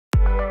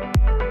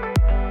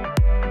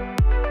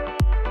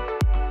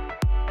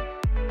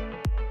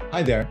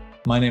Hi there,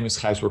 my name is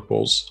Gijsbert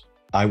Pols.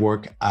 I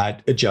work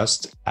at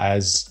Adjust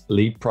as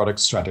lead product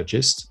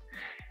strategist.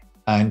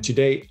 And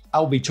today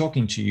I'll be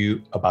talking to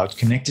you about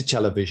connected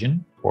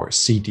television, or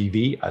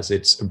CTV as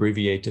it's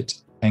abbreviated,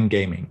 and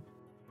gaming.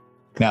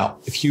 Now,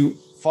 if you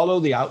follow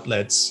the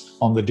outlets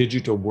on the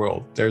digital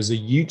world, there's a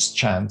huge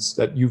chance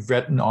that you've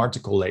read an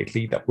article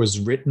lately that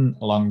was written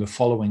along the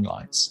following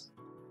lines.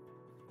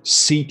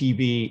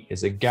 CTV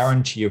is a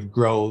guarantee of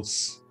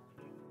growth.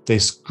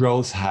 This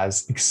growth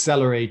has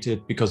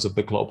accelerated because of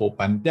the global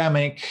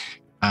pandemic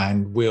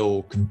and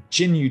will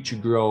continue to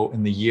grow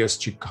in the years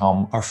to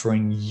come,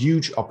 offering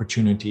huge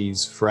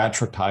opportunities for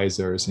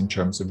advertisers in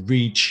terms of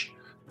reach,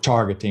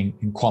 targeting,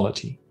 and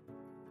quality.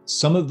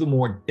 Some of the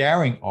more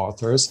daring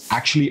authors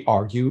actually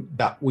argue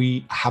that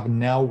we have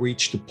now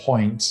reached a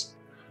point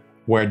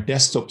where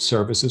desktop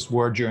services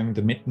were during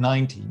the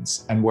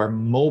mid-90s and where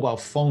mobile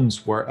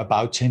phones were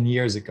about 10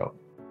 years ago.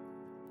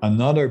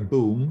 Another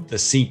boom, the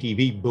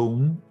CTV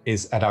boom,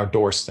 is at our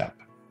doorstep,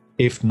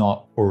 if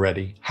not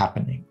already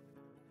happening.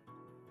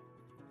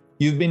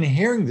 You've been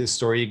hearing this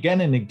story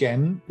again and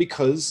again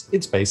because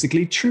it's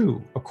basically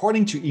true.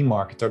 According to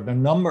eMarketer, the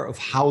number of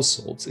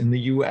households in the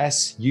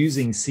US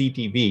using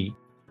CTV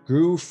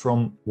grew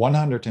from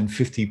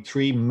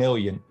 153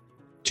 million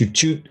to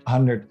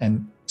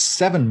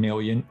 207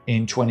 million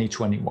in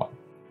 2021.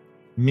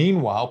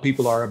 Meanwhile,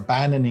 people are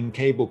abandoning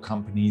cable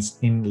companies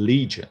in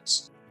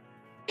legions.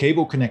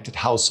 Cable-connected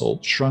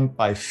households shrunk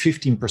by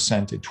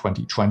 15% in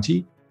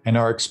 2020 and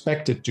are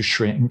expected to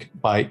shrink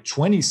by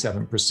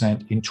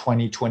 27% in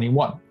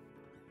 2021.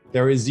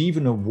 There is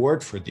even a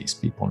word for these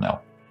people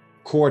now: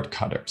 cord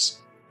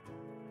cutters.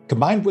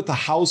 Combined with the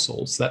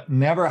households that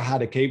never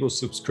had a cable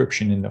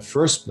subscription in the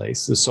first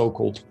place, the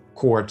so-called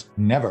cord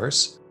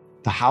nevers,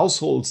 the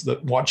households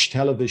that watch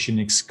television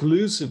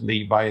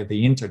exclusively via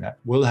the internet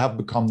will have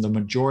become the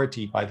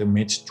majority by the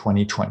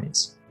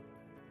mid-2020s.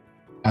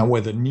 And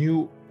with a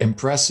new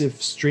impressive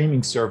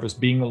streaming service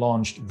being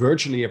launched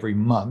virtually every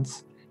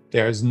month,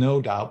 there is no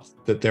doubt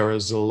that there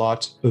is a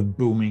lot of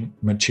booming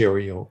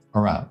material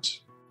around.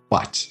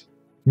 But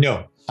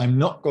no, I'm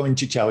not going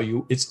to tell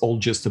you it's all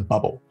just a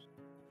bubble.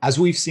 As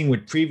we've seen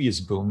with previous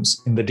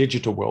booms in the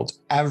digital world,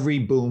 every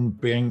boom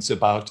brings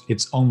about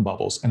its own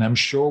bubbles, and I'm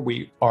sure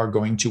we are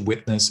going to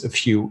witness a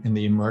few in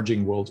the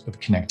emerging world of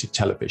connected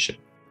television.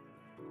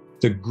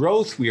 The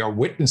growth we are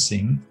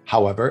witnessing,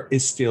 however,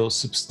 is still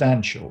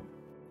substantial.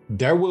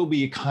 There will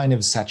be a kind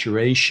of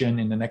saturation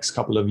in the next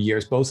couple of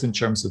years, both in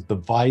terms of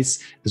device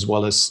as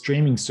well as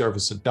streaming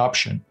service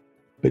adoption,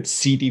 but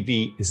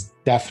CTV is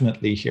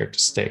definitely here to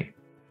stay.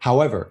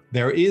 However,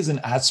 there is an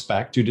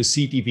aspect to the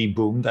CTV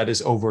boom that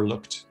is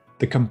overlooked.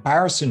 The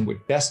comparison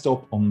with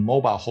desktop on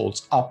mobile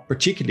holds up,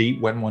 particularly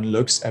when one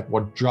looks at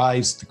what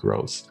drives the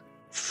growth: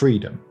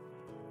 freedom.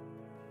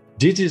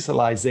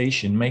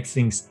 Digitalization makes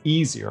things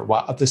easier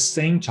while at the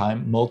same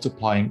time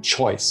multiplying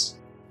choice.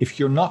 If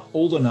you're not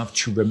old enough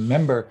to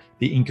remember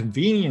the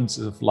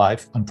inconveniences of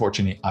life,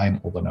 unfortunately,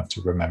 I'm old enough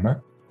to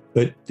remember,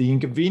 but the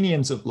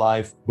inconvenience of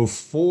life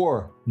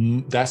before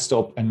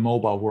desktop and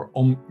mobile were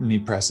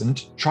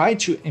omnipresent, try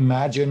to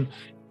imagine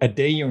a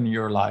day in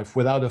your life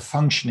without a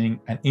functioning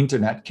and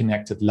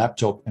internet-connected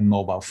laptop and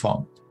mobile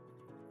phone.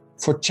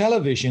 For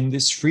television,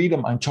 this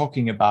freedom I'm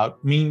talking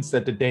about means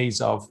that the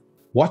days of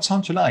 "what's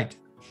on tonight"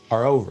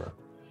 are over.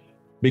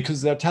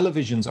 Because their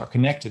televisions are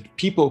connected,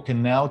 people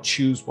can now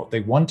choose what they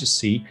want to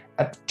see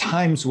at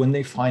times when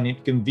they find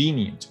it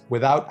convenient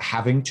without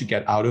having to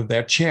get out of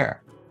their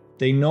chair.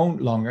 They no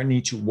longer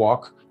need to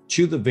walk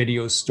to the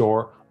video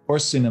store or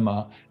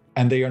cinema,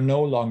 and they are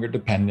no longer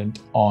dependent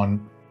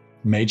on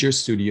major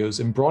studios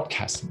and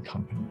broadcasting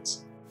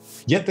companies.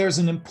 Yet there's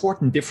an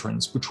important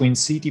difference between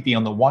CTV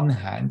on the one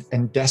hand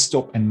and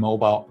desktop and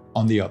mobile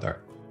on the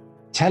other.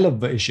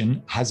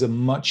 Television has a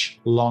much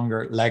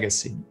longer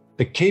legacy.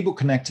 The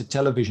cable-connected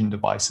television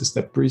devices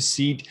that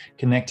precede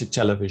connected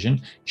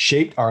television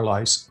shaped our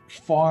lives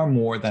far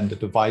more than the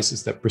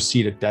devices that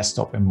preceded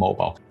desktop and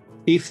mobile,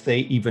 if they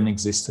even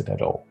existed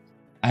at all.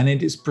 And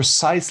it is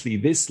precisely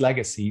this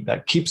legacy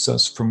that keeps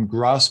us from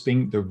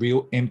grasping the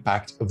real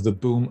impact of the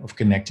boom of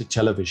connected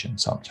television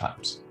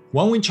sometimes.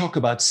 When we talk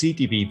about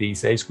CTV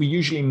these days, we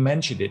usually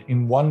mention it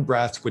in one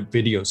breath with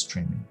video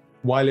streaming.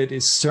 While it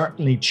is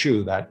certainly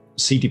true that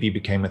CTV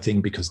became a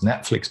thing because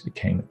Netflix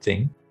became a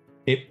thing,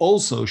 it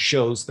also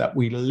shows that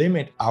we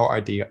limit our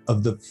idea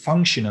of the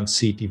function of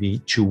CTV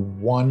to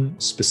one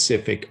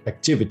specific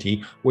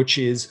activity, which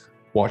is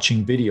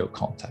watching video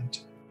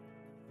content.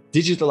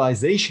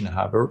 Digitalization,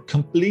 however,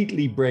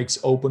 completely breaks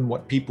open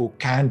what people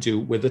can do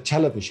with a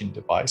television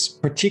device,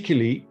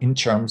 particularly in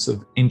terms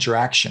of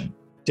interaction.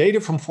 Data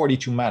from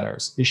 42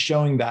 Matters is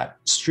showing that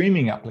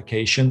streaming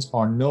applications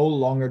are no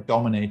longer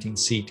dominating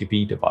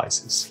CTV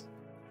devices.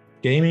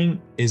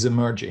 Gaming is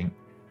emerging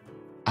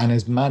and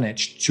has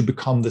managed to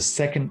become the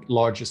second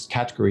largest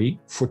category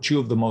for two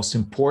of the most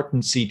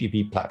important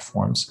CTV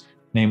platforms,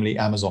 namely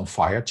Amazon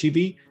Fire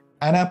TV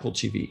and Apple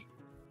TV.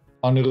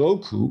 On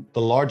Roku,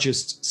 the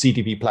largest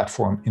CTV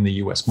platform in the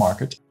US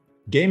market,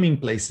 gaming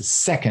places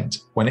second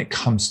when it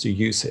comes to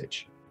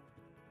usage.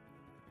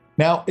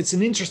 Now, it's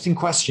an interesting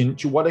question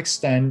to what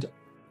extent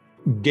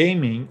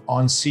gaming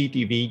on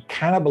CTV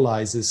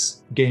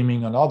cannibalizes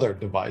gaming on other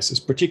devices,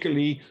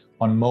 particularly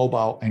on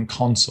mobile and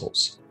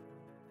consoles.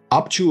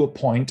 Up to a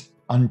point,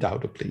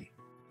 undoubtedly.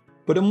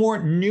 But a more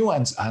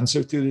nuanced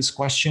answer to this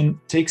question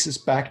takes us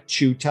back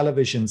to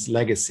television's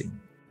legacy.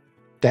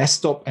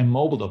 Desktop and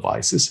mobile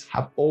devices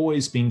have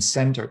always been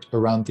centered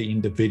around the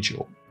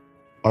individual.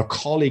 Our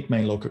colleague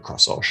may look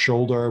across our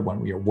shoulder when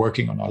we are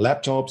working on our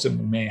laptops, and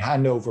we may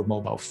hand over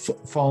mobile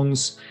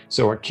phones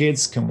so our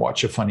kids can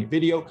watch a funny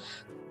video.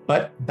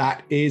 But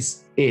that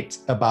is it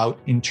about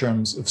in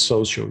terms of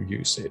social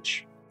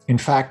usage. In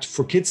fact,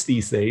 for kids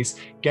these days,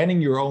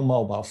 getting your own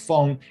mobile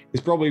phone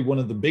is probably one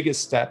of the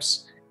biggest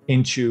steps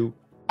into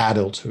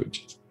adulthood.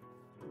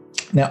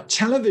 Now,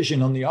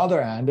 television, on the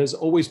other hand, has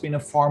always been a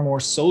far more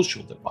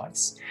social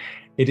device.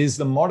 It is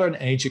the modern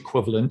age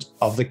equivalent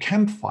of the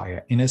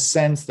campfire in a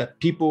sense that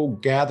people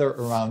gather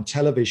around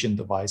television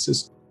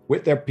devices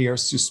with their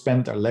peers to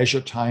spend their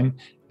leisure time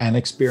and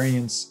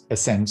experience a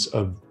sense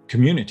of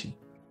community.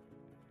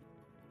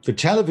 The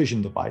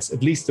television device,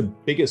 at least the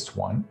biggest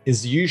one,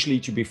 is usually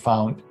to be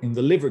found in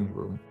the living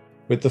room,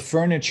 with the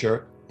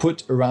furniture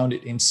put around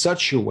it in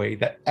such a way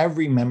that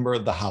every member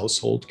of the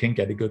household can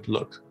get a good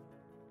look.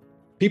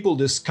 People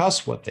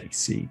discuss what they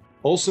see,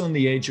 also in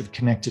the age of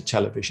connected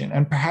television,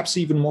 and perhaps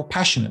even more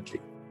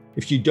passionately.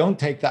 If you don't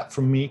take that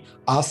from me,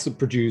 ask the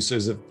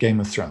producers of Game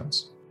of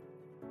Thrones.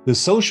 The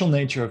social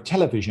nature of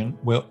television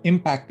will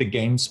impact the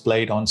games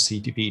played on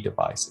CTV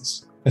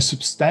devices. A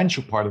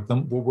substantial part of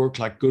them will work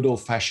like good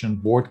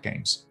old-fashioned board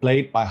games,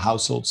 played by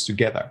households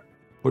together,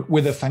 but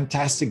with a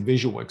fantastic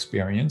visual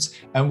experience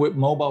and with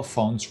mobile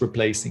phones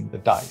replacing the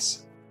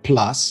dice.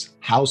 Plus,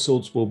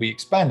 households will be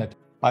expanded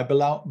by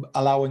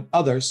allowing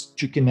others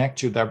to connect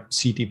to their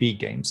CTV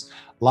games,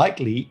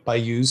 likely by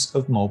use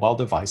of mobile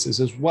devices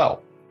as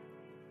well.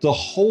 The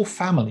whole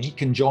family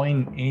can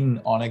join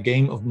in on a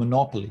game of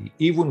Monopoly,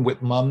 even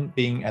with mum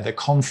being at a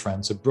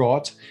conference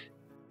abroad,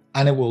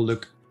 and it will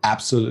look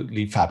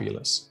absolutely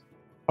fabulous.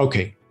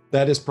 Okay,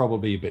 that is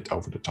probably a bit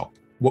over the top.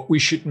 What we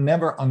should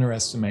never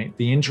underestimate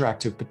the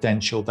interactive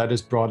potential that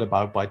is brought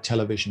about by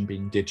television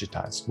being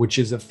digitized, which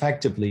is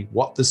effectively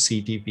what the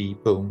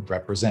CTV boom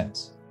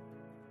represents.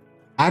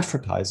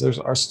 Advertisers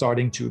are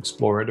starting to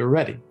explore it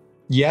already.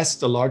 Yes,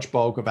 the large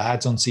bulk of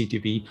ads on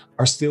CTV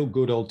are still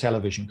good old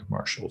television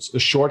commercials, a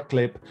short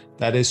clip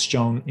that is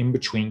shown in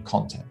between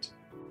content.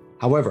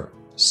 However,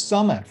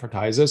 some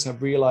advertisers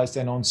have realized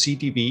that on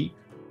CTV,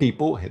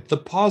 people hit the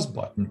pause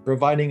button,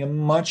 providing a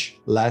much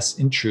less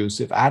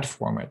intrusive ad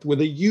format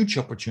with a huge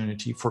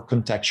opportunity for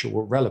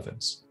contextual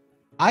relevance.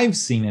 I've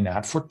seen an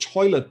ad for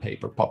toilet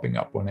paper popping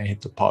up when I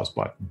hit the pause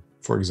button,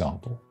 for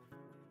example.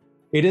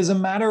 It is a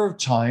matter of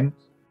time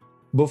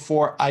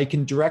before I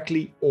can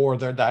directly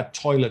order that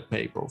toilet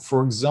paper,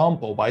 for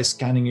example, by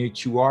scanning a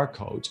QR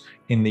code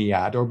in the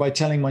ad or by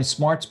telling my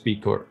smart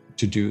speaker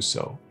to do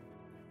so.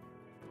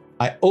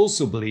 I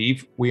also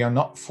believe we are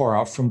not far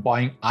off from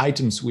buying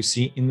items we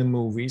see in the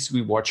movies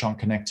we watch on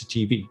connected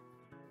TV.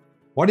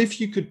 What if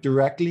you could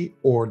directly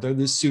order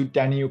the suit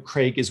Daniel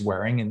Craig is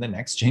wearing in the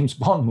next James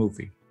Bond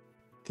movie?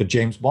 The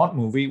James Bond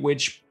movie,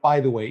 which, by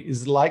the way,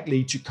 is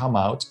likely to come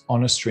out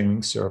on a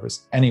streaming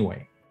service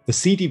anyway. The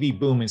CTV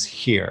boom is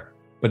here,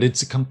 but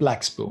it's a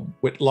complex boom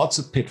with lots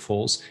of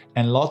pitfalls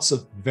and lots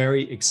of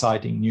very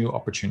exciting new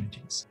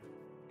opportunities.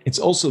 It's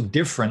also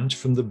different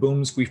from the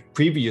booms we've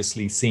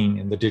previously seen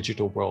in the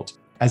digital world,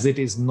 as it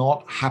is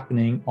not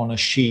happening on a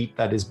sheet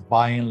that is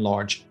by and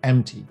large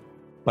empty,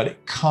 but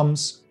it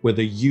comes with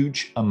a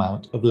huge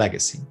amount of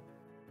legacy.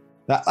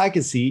 That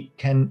legacy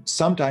can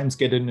sometimes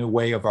get in the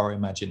way of our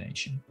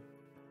imagination.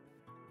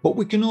 But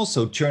we can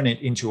also turn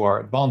it into our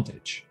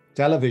advantage.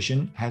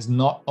 Television has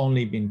not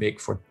only been big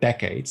for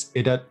decades,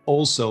 it had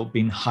also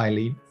been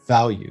highly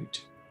valued.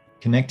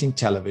 Connecting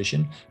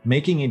television,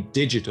 making it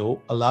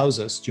digital, allows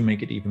us to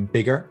make it even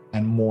bigger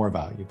and more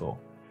valuable.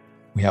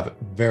 We have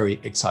very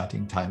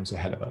exciting times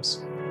ahead of us.